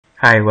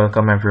Hi,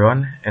 welcome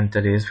everyone. In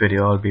today's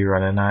video, I'll be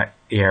running an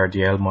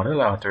ARDL model,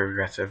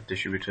 Autoregressive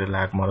Distributed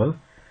Lag model.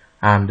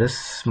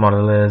 This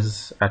model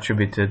is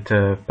attributed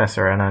to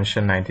Pesaran and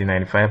Shin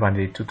 1995 and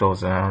the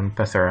 2000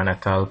 Pesaran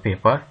et al.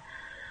 Paper.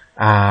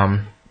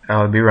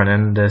 I'll be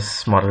running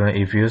this model in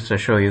EVIEWS to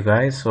show you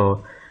guys.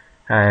 So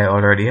I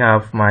already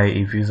have my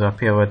EVIEWS up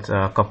here with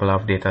a couple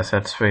of data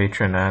sets for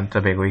Trinidad and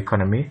Tobago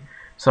economy.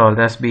 So I'll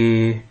just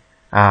be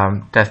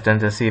testing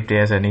to see if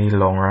there's any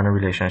long-run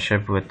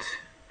relationship with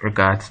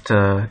regards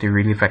to the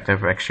real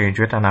effective exchange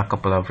rate and a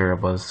couple of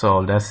variables. So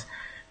I'll just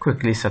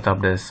quickly set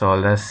up this. So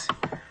I'll just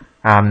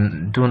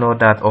do note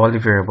that all the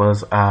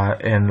variables are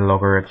in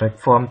logarithmic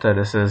form. So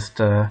this is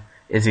to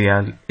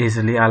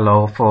easily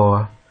allow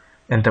for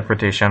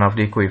interpretation of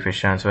the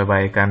coefficients,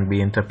 whereby it can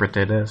be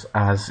interpreted as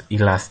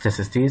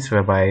elasticities,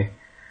 whereby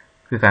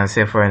we can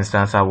say, for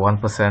instance, a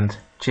 1%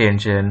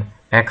 change in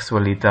x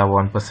will lead to a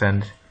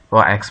 1%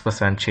 or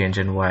x% change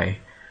in y.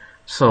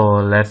 So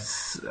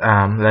let's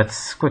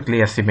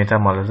quickly estimate a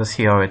model to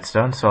see how it's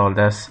done. So I'll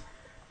just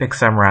pick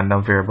some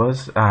random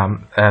variables. L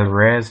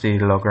is the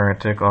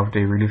logarithmic of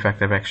the real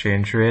effective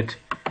exchange rate.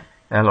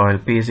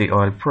 LOLP is the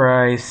oil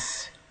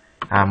price.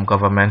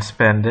 Government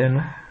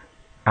spending,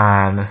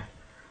 and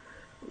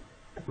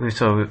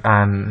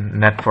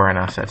net foreign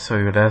assets. So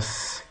you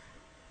just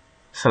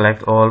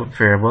select all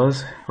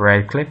variables,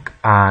 right click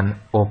and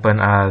open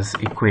as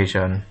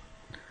equation.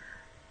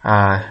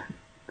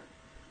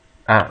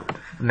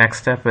 Next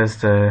step is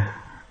to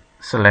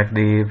select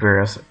the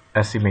various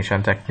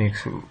estimation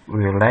techniques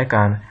we like,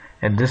 and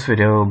in this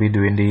video we'll be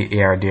doing the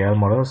ARDL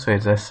model. So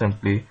it's just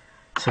simply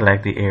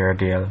select the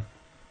ARDL.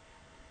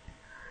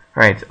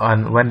 Right,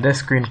 and when this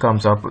screen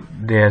comes up,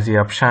 there's the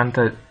option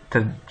to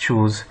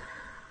choose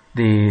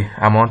the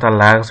amount of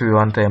lags we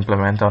want to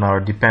implement on our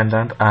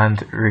dependent and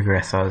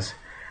regressors.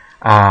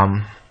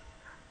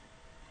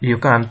 You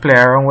can play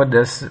around with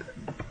this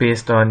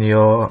based on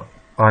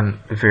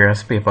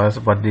various papers,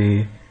 but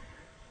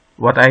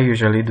what I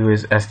usually do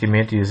is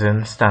estimate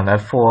using standard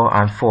 4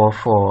 and 4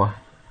 for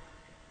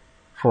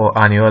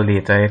annual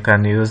data. You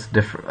can use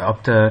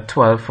up to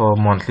 12 for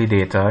monthly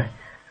data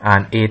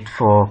and 8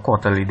 for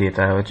quarterly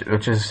data,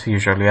 which is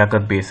usually a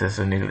good basis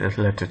in the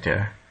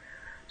literature.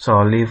 So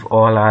I'll leave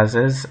all as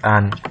is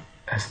and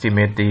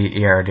estimate the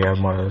ARDL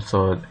model.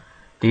 So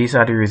these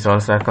are the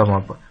results that come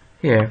up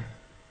here.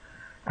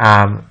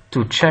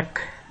 To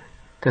check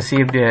to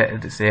see if there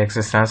is the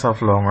existence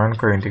of long-run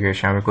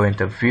cointegration, we're going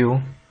to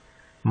view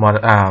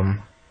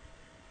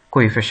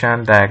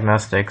coefficient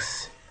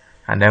diagnostics,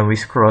 and then we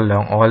scroll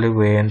down all the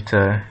way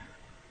into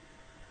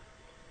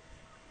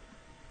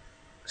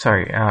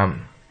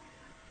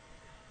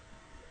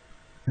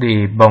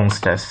the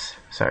bounds test.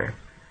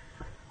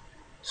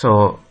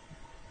 So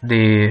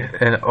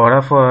in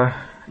order for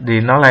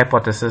the null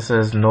hypothesis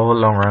is no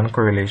long-run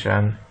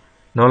relation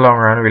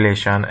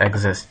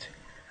exists.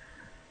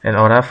 In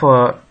order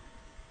for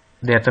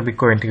there to be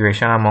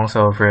cointegration amongst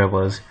our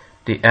variables,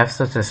 the F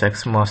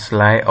statistics must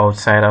lie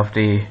outside of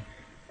the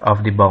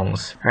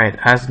bounds. Right,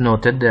 as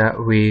noted, that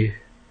we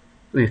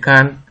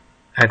can't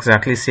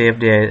exactly say if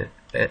there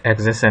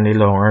exists any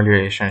long-run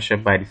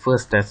relationship by the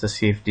first test to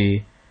see if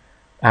the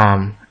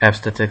F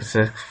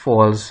statistics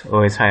falls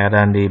or is higher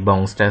than the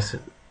bounds test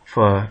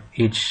for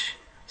each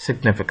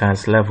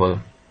significance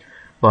level.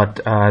 But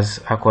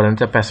as according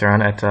to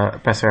Pesaran et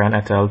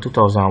al.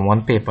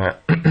 2001 paper,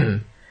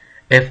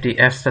 if the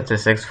F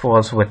statistics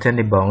falls within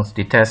the bounds,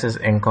 the test is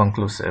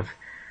inconclusive,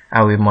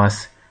 and we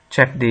must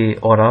check the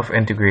order of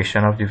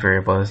integration of the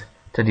variables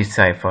to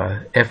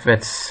decipher. If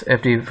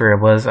the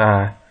variables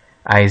are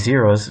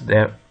I0s,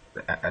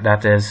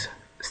 that is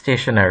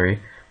stationary,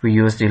 we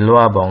use the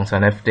lower bounds,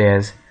 and if they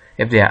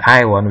are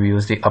I1, we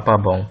use the upper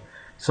bound.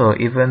 So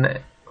we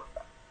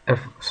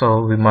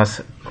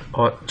must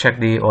check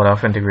the order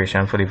of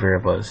integration for the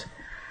variables.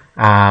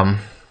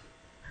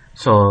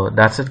 So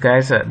that's it,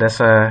 guys. That's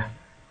a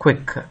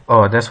quick.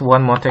 There's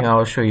one more thing I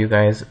will show you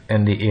guys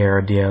in the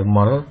ARDL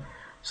model.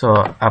 So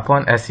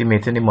upon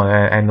estimating the model,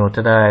 I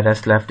noted that I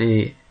just left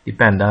the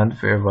dependent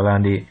variable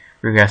and the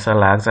regressor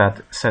lags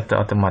set to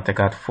automatic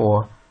at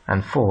 4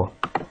 and 4.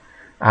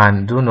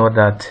 And do note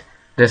that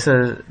this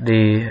is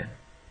the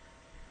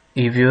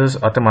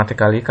EVIEWS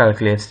automatically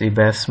calculates the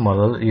best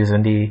model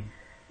using the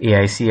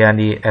AIC and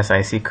the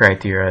SIC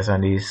criteria,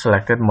 and the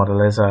selected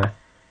model is a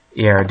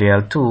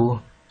ARDL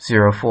 2,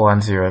 0, 4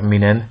 and 0,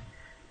 meaning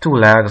 2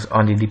 lags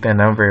on the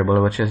dependent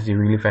variable, which is the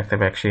real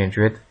effective exchange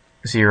rate,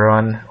 0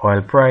 on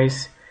oil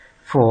price,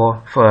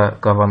 4 for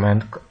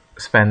government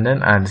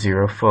spending, and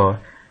 0 for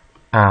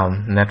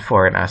net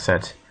foreign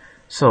assets.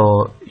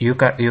 So you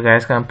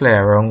guys can play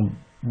around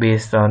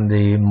based on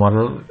the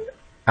model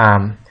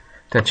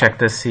to check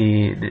to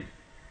see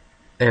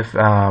if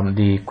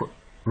the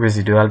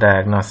residual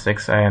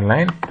diagnostics are in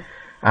line.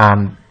 I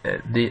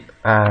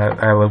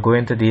will go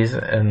into these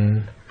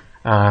in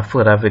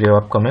further video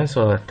upcoming.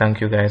 So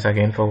thank you guys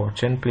again for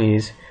watching.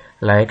 Please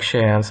like,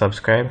 share and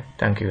subscribe.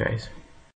 Thank you guys.